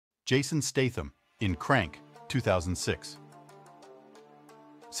Jason Statham in Crank, 2006.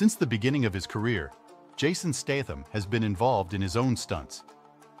 Since the beginning of his career, Jason Statham has been involved in his own stunts.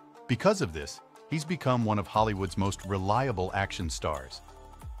 Because of this, he's become one of Hollywood's most reliable action stars.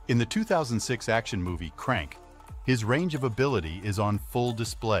 In the 2006 action movie Crank, his range of ability is on full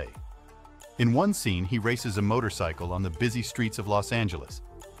display. In one scene, he races a motorcycle on the busy streets of Los Angeles,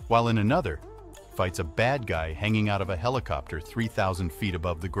 while in another, he fights a bad guy hanging out of a helicopter 3,000 feet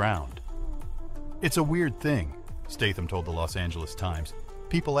above the ground. "It's a weird thing," Statham told the Los Angeles Times.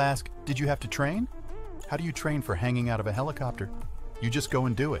 "People ask, did you have to train? How do you train for hanging out of a helicopter? You just go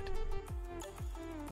and do it."